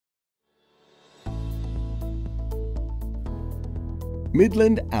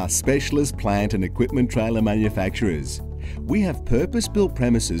Midland are specialist plant and equipment trailer manufacturers. We have purpose-built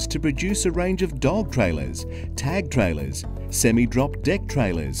premises to produce a range of dog trailers, tag trailers, semi-drop deck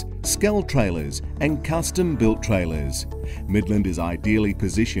trailers, skell trailers and custom-built trailers. Midland is ideally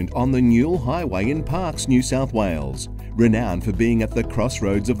positioned on the Newell Highway in Parkes, New South Wales, renowned for being at the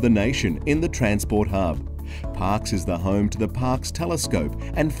crossroads of the nation in the transport hub. Parkes is the home to the Parkes Telescope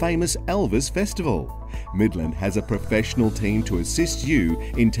and famous Elvis Festival. Midland has a professional team to assist you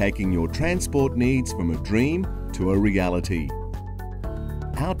in taking your transport needs from a dream to a reality.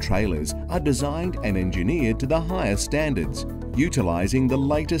 Our trailers are designed and engineered to the highest standards, utilising the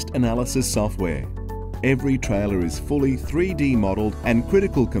latest analysis software. Every trailer is fully 3D modelled and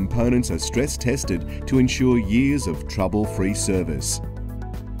critical components are stress tested to ensure years of trouble-free service.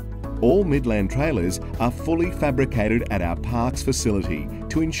 All Midland trailers are fully fabricated at our Parkes facility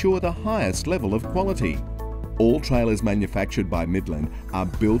to ensure the highest level of quality. All trailers manufactured by Midland are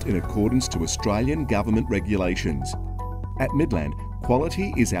built in accordance to Australian government regulations. At Midland,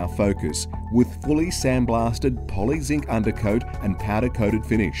 quality is our focus, with fully sandblasted poly-zinc undercoat and powder-coated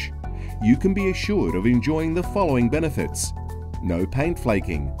finish. You can be assured of enjoying the following benefits: no paint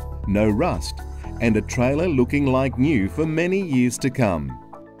flaking, no rust, and a trailer looking like new for many years to come.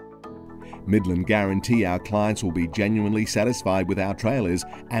 Midland guarantee our clients will be genuinely satisfied with our trailers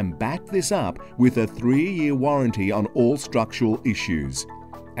and back this up with a 3-year warranty on all structural issues.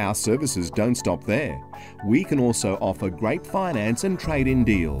 Our services don't stop there. We can also offer great finance and trade-in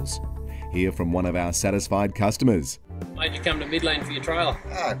deals. Hear from one of our satisfied customers. Why'd you come to Midland for your trailer?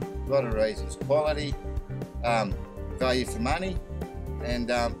 A lot of reasons. Quality, value for money, and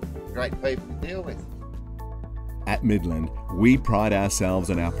great people to deal with. At Midland, we pride ourselves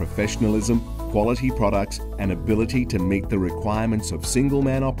on our professionalism, quality products and ability to meet the requirements of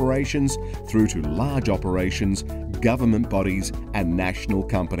single-man operations through to large operations, government bodies and national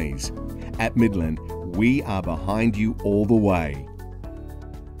companies. At Midland, we are behind you all the way.